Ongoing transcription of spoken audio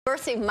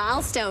Birthday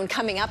milestone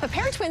coming up. A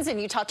pair of twins in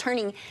Utah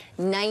turning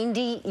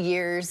 90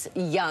 years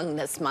young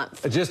this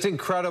month. Just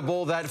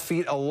incredible, that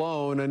feat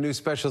alone. A new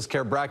specialist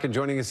Care Bracken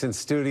joining us in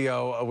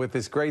studio with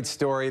this great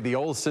story. The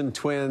Olsen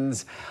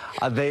twins,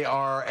 they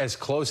are as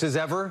close as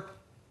ever.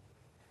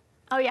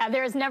 Oh yeah,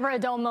 there is never a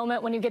dull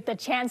moment when you get the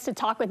chance to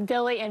talk with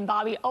Billie and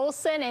Bobbie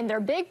Olsen and their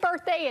big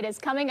birthday. It is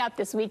coming up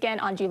this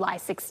weekend on July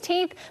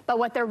 16th. But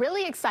what they're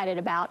really excited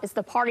about is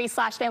the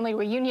party/family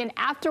reunion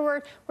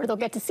afterward, where they'll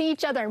get to see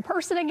each other in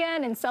person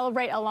again and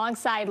celebrate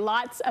alongside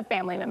lots of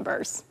family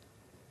members.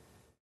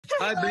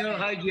 Hi, Bill.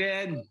 Hi,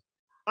 Jen.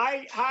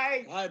 Hi.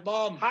 Hi,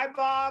 Bob. Hi,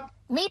 Bob.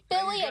 Meet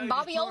Billie and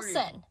Bobbie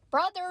Olsen,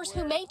 brothers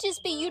who may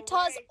just be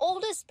Utah's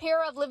oldest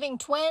pair of living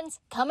twins,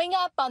 coming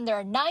up on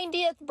their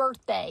 90th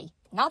birthday.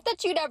 Not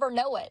that you'd ever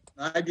know it.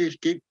 I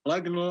just keep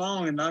plugging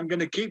along, and I'm going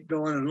to keep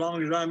going as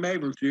long as I'm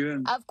able to.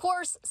 And of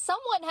course,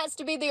 someone has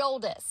to be the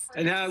oldest.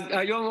 And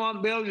I don't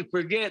want Bill to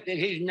forget that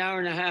he's an hour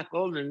and a half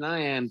older than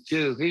I am,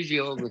 too. He's the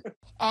oldest.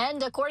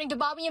 And according to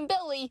Bobbie and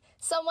Billie,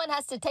 someone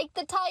has to take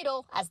the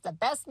title as the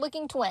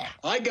best-looking twin.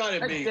 I got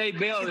it, me. Say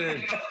Bill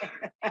is.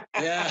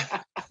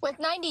 Yeah. With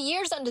 90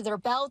 years under their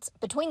belts,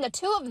 between the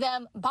two of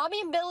them, Bobbie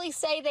and Billie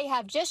say they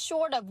have just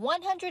short of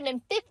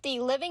 150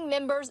 living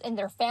members in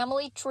their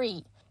family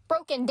tree.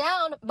 Broken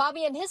down,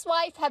 Bobbie and his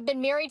wife have been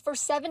married for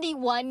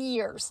 71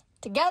 years.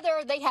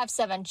 Together, they have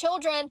 7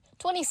 children,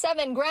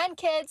 27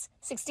 grandkids,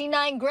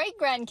 69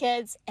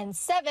 great-grandkids, and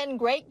 7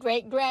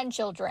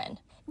 great-great-grandchildren.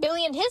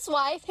 Billie and his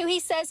wife, who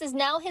he says is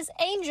now his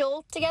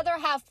angel, together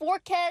have 4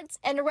 kids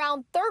and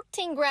around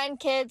 13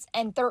 grandkids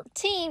and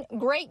 13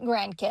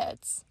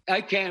 great-grandkids.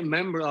 I can't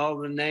remember all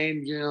the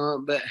names,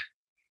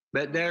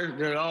 but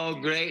they're all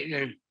great,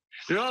 and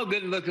they're all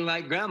good looking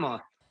like Grandma.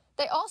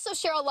 They also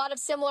share a lot of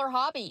similar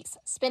hobbies,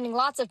 spending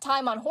lots of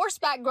time on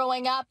horseback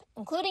growing up,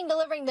 including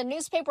delivering the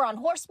newspaper on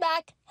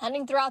horseback,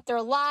 hunting throughout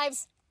their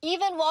lives,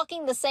 even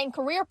walking the same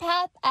career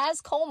path as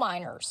coal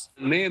miners.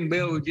 Me and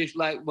Bill were just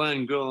like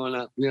one growing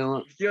up,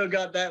 Still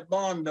got that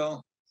bond,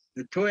 though.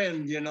 The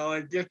twins,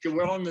 it's just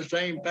we're on the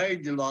same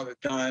page a lot of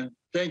times,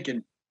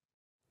 thinking.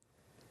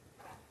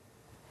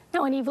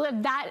 Now, when you've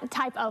lived that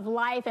type of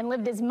life and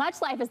lived as much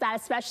life as that,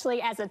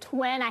 especially as a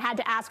twin, I had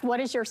to ask,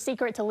 what is your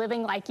secret to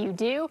living like you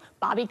do?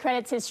 Bobbie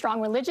credits his strong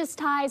religious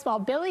ties, while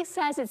Billie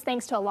says it's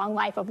thanks to a long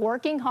life of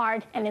working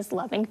hard and his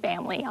loving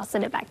family. I'll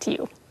send it back to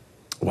you.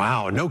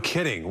 Wow, no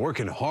kidding.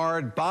 Working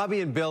hard.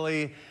 Bobbie and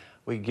Billie,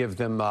 we give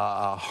them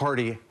a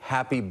hearty,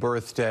 happy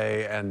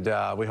birthday, and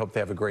we hope they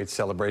have a great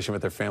celebration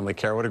with their family.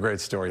 Cara, what a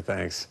great story.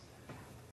 Thanks.